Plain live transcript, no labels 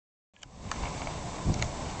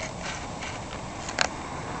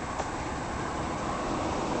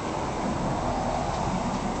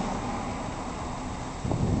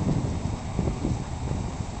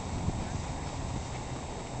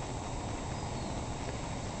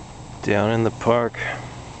Down in the park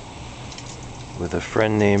with a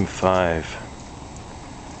friend named Five,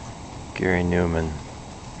 Gary Newman.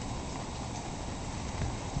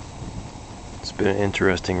 It's been an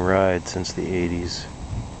interesting ride since the 80s.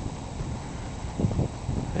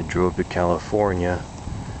 I drove to California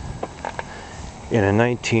in a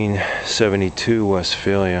 1972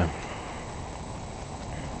 Westfalia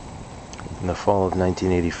in the fall of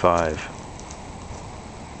 1985.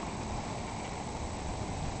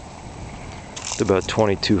 It's about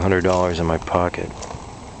 $2,200 in my pocket.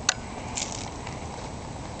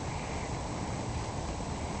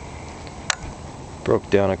 Broke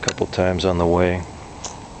down a couple times on the way.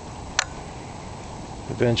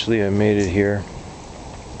 Eventually I made it here.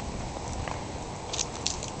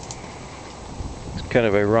 It's kind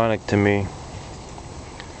of ironic to me,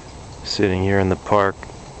 sitting here in the park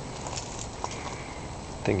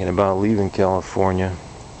thinking about leaving California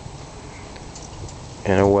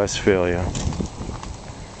in a Westfalia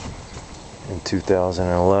in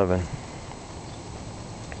 2011.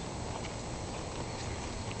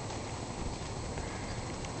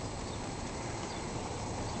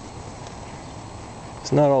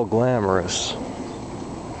 It's not all glamorous.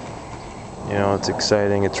 You know, it's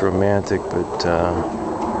exciting, it's romantic, but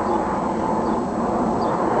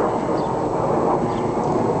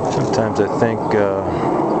sometimes I think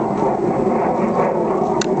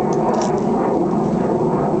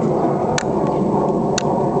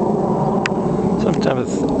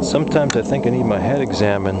sometimes I think I need my head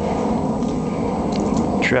examined,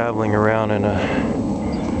 traveling around in a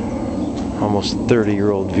almost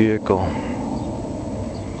 30-year-old vehicle.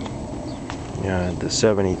 Yeah, the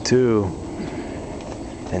 72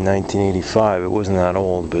 in 1985, it wasn't that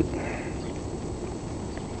old, but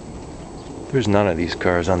there's none of these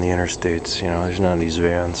cars on the interstates, you know, there's none of these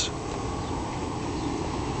vans.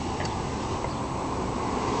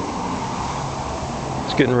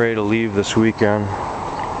 It's getting ready to leave this weekend.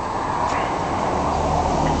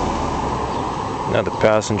 Now the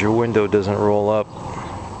passenger window doesn't roll up.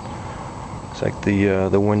 It's like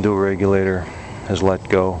the window regulator has let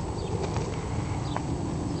go.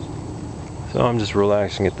 So I'm just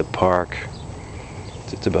relaxing at the park.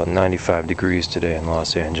 It's about 95 degrees today in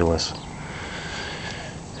Los Angeles.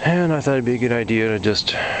 And I thought it'd be a good idea to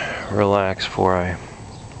just relax before I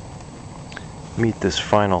meet this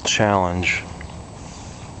final challenge.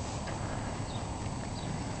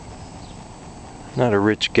 Not a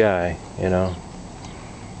rich guy, you know.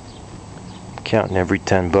 Counting every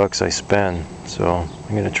 10 bucks I spend, so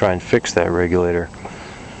I'm gonna try and fix that regulator,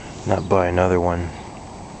 not buy another one.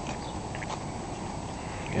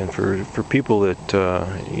 And for people that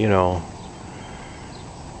you know,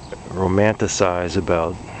 romanticize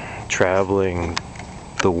about traveling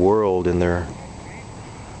the world in their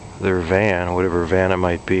van, whatever van it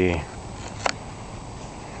might be,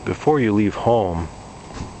 before you leave home,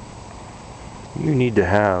 you need to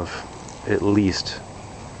have at least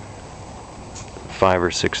 $5,000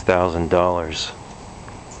 or $6,000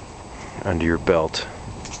 under your belt.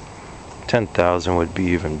 $10,000 would be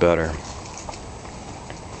even better.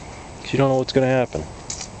 You don't know what's going to happen.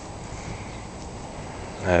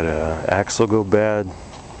 I had an axle go bad,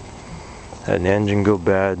 had an engine go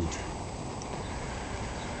bad,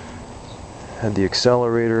 had the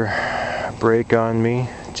accelerator brake on me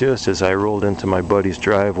just as I rolled into my buddy's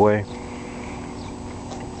driveway.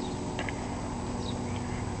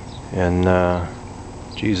 And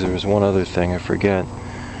geez, there was one other thing I forget,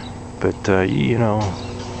 but you know,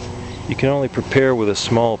 you can only prepare with a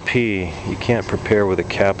small P. You can't prepare with a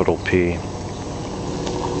capital P.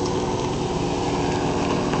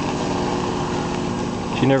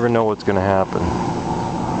 You never know what's going to happen.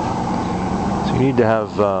 So you need to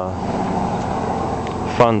have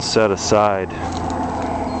funds set aside.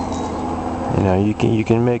 You know, you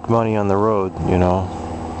can make money on the road. You know,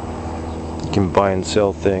 you can buy and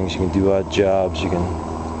sell things. You can do odd jobs. You can,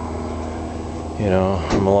 you know,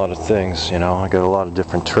 a lot of things. You know, I got a lot of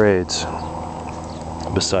different trades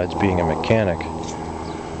besides being a mechanic.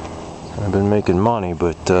 I've been making money,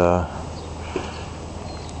 but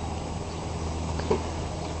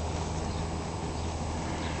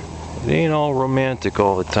it ain't all romantic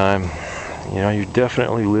all the time. You know, you're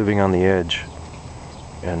definitely living on the edge.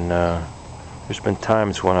 And there's been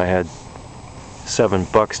times when I had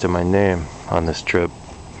 $7 to my name on this trip.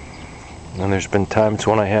 And there's been times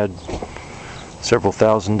when I had several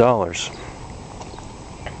 $1,000s.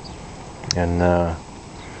 And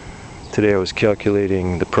today I was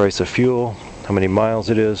calculating the price of fuel, how many miles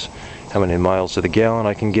it is, how many miles to the gallon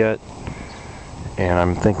I can get, and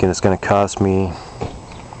I'm thinking it's going to cost me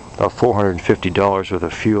about $450 worth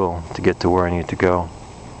of fuel to get to where I need to go.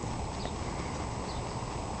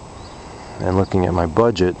 and looking at my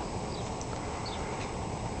budget,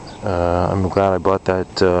 I'm glad I bought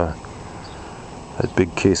that that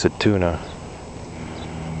big case of tuna.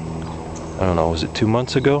 I don't know, was it 2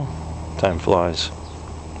 months ago? Time flies.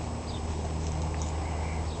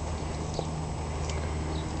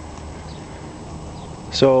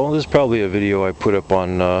 So this is probably a video I put up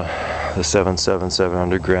on the 777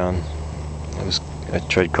 Underground. I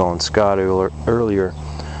tried calling Scott earlier.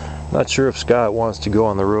 Not sure if Scott wants to go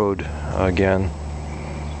on the road again,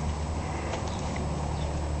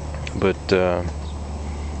 but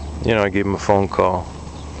you know, I gave him a phone call.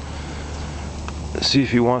 See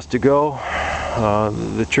if he wants to go.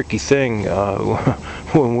 The tricky thing,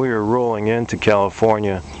 when we were rolling into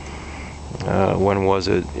California, when was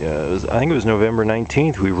it? I think it was November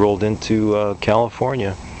 19th, we rolled into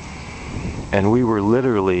California, and we were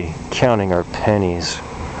literally counting our pennies.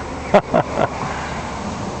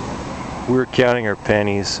 We were counting our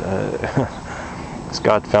pennies.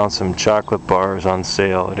 Scott found some chocolate bars on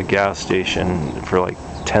sale at a gas station for like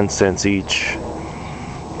 10 cents each,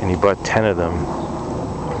 and he bought 10 of them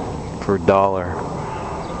for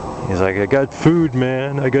 $1. He's like, I got food,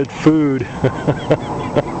 man, I got food.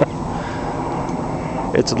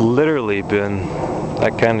 It's literally been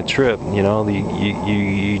that kind of trip, you know.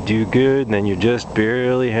 You do good and then you're just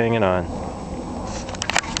barely hanging on.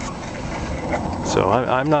 So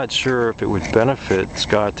I'm not sure if it would benefit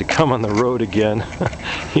Scott to come on the road again.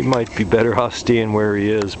 He might be better off staying where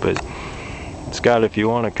he is, but Scott, if you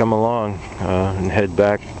want to come along and head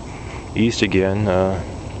back east again,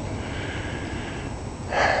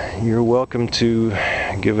 you're welcome to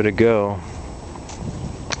give it a go.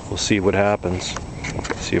 We'll see what happens.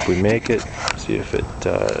 See if we make it. See if it,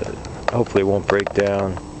 hopefully it won't break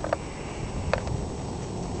down.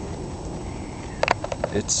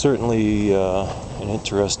 It's certainly an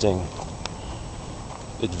interesting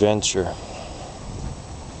adventure.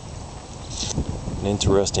 An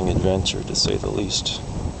interesting adventure, to say the least.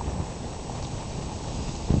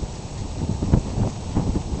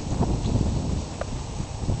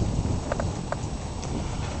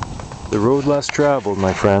 The road less traveled,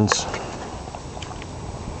 my friends.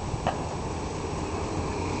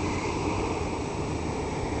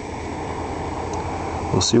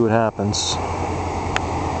 We'll see what happens.